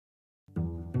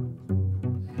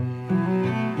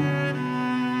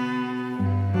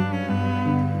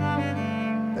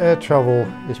Air travel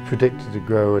is predicted to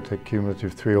grow at a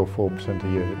cumulative 3 or 4%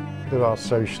 a year. There are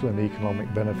social and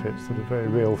economic benefits that are very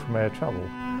real from air travel.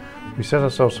 We set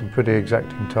ourselves some pretty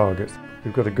exacting targets.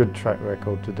 We've got a good track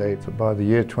record to date that by the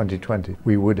year 2020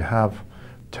 we would have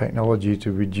technology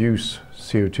to reduce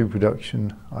CO2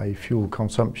 production, i.e. fuel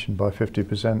consumption, by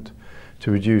 50%,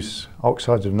 to reduce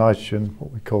oxides of nitrogen,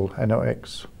 what we call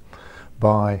NOx,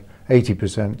 by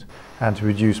 80%, and to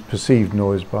reduce perceived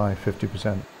noise by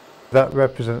 50%. That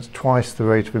represents twice the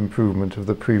rate of improvement of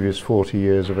the previous 40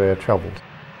 years of air travel.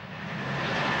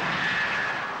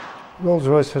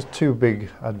 Rolls-Royce has two big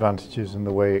advantages in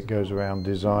the way it goes around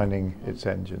designing its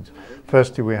engines.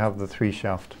 Firstly, we have the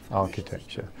three-shaft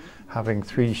architecture. Having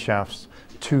three shafts,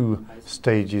 two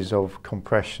stages of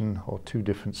compression, or two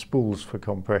different spools for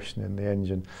compression in the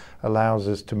engine, allows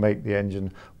us to make the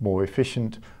engine more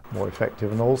efficient, more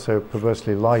effective, and also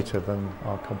perversely lighter than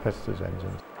our competitors'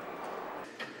 engines.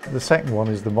 The second one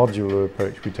is the modular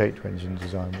approach we take to engine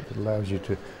design, which allows you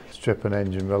to strip an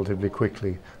engine relatively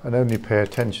quickly and only pay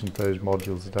attention to those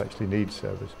modules that actually need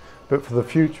service. But for the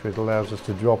future, it allows us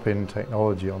to drop in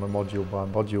technology on a module by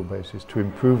module basis to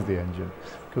improve the engine,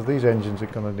 because these engines are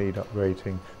going to need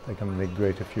uprating, they're going to need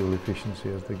greater fuel efficiency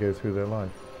as they go through their life.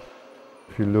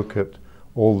 If you look at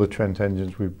all the Trent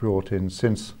engines we've brought in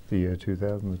since the year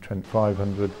 2000, the Trent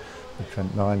 500, the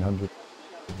Trent 900,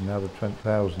 and now the Trent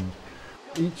 1000,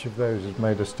 each of those has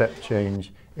made a step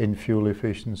change in fuel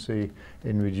efficiency,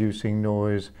 in reducing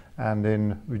noise, and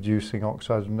in reducing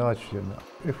oxides of nitrogen.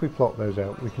 If we plot those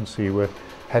out, we can see we're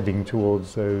heading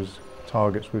towards those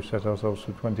targets we've set ourselves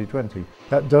for 2020.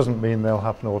 That doesn't mean they'll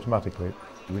happen automatically.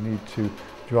 We need to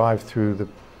drive through the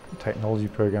technology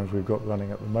programs we've got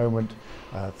running at the moment,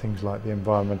 things like the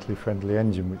environmentally friendly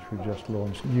engine, which we've just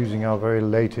launched, using our very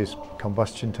latest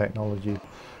combustion technology.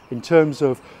 In terms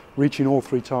of reaching all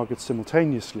three targets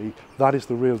simultaneously, that is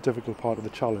the real difficult part of the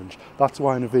challenge. That's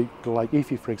why in a vehicle like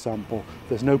EFI, for example,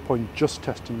 there's no point just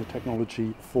testing the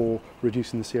technology for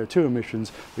reducing the CO2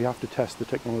 emissions. We have to test the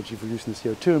technology for reducing the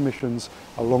CO2 emissions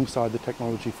alongside the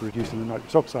technology for reducing the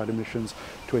nitrous oxide emissions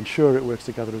to ensure it works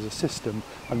together as a system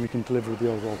and we can deliver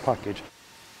the overall package.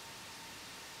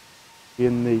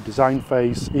 In the design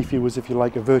phase, EFI was, if you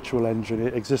like, a virtual engine.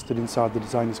 It existed inside the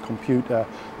designer's computer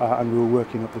and we were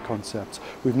working up the concepts.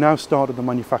 We've now started the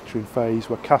manufacturing phase.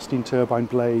 We're casting turbine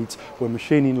blades, we're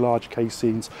machining large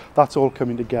casings. That's all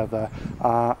coming together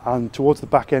and towards the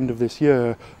back end of this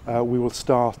year we will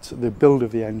start the build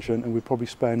of the engine, and we'll probably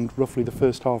spend roughly the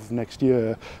first half of next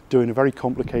year doing a very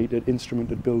complicated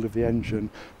instrumented build of the engine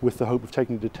with the hope of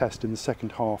taking it to test in the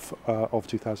second half of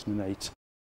 2008.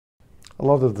 A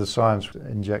lot of the science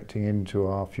injecting into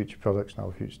our future products and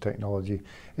our future technology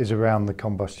is around the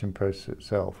combustion process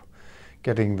itself.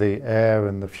 Getting the air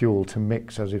and the fuel to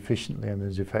mix as efficiently and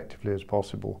as effectively as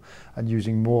possible, and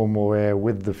using more and more air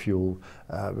with the fuel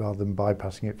rather than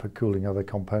bypassing it for cooling other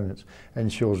components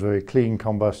ensures very clean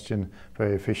combustion,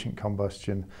 very efficient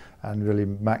combustion, and really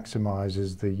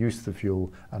maximises the use of the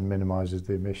fuel and minimises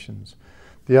the emissions.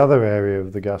 The other area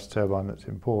of the gas turbine that's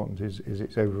important is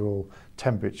its overall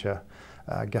temperature.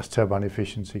 Gas turbine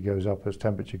efficiency goes up as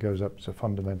temperature goes up. It's a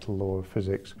fundamental law of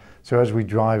physics. So as we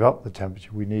drive up the temperature,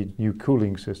 we need new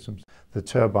cooling systems. The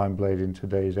turbine blade in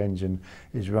today's engine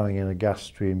is running in a gas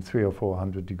stream 300 or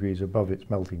 400 degrees above its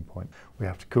melting point. We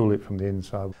have to cool it from the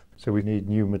inside. So we need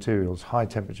new materials, high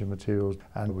temperature materials,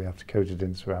 and we have to coat it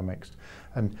in ceramics.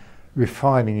 And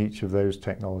refining each of those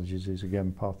technologies is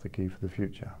again part of the key for the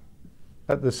future.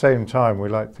 At the same time, we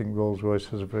like to think Rolls-Royce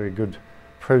has a very good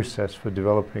process for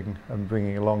developing and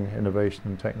bringing along innovation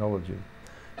and technology.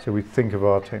 So we think of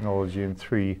our technology in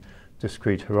three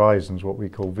discrete horizons, what we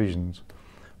call visions.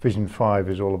 Vision 5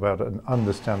 is all about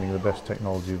understanding the best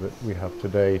technology that we have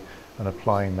today and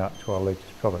applying that to our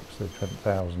latest products. So Trent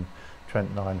 1000,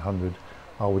 Trent 900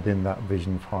 are within that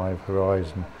Vision 5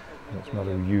 horizon, and it's a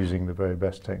matter of using the very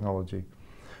best technology.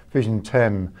 Vision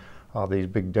 10 are these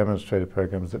big demonstrator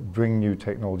programs that bring new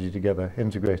technology together,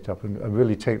 integrate up and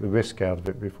really take the risk out of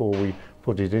it before we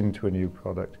put it into a new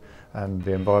product. And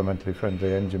the environmentally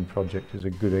friendly engine project is a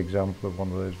good example of one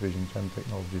of those Vision 10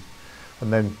 technologies.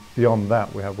 And then beyond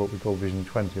that we have what we call Vision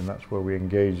 20, and that's where we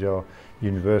engage our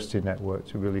university network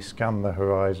to really scan the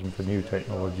horizon for new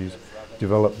technologies,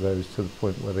 develop those to the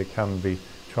point where they can be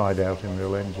tried out in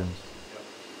real engines.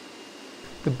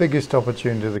 The biggest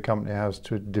opportunity the company has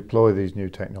to deploy these new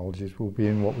technologies will be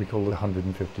in what we call the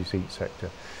 150-seat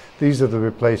sector. These are the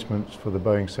replacements for the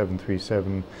Boeing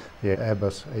 737, the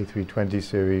Airbus A320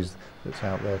 series that's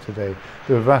out there today.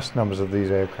 There are vast numbers of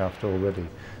these aircraft already.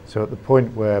 So at the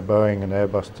point where Boeing and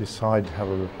Airbus decide to have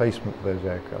a replacement for those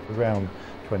aircraft, around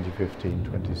 2015,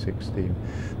 2016,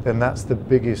 then that's the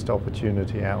biggest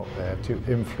opportunity out there to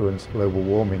influence global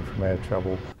warming from air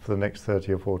travel for the next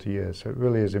 30 or 40 years. So it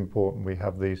really is important we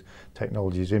have these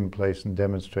technologies in place and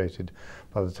demonstrated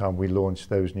by the time we launch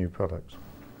those new products.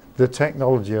 The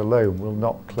technology alone will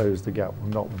not close the gap, will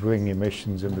not bring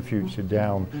emissions in the future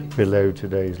down below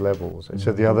today's levels.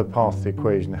 So the other part of the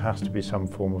equation has to be some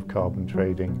form of carbon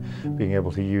trading, being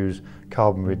able to use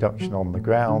carbon reduction on the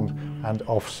ground and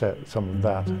offset some of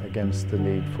that against the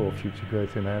need for future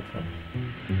growth in air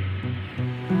travel.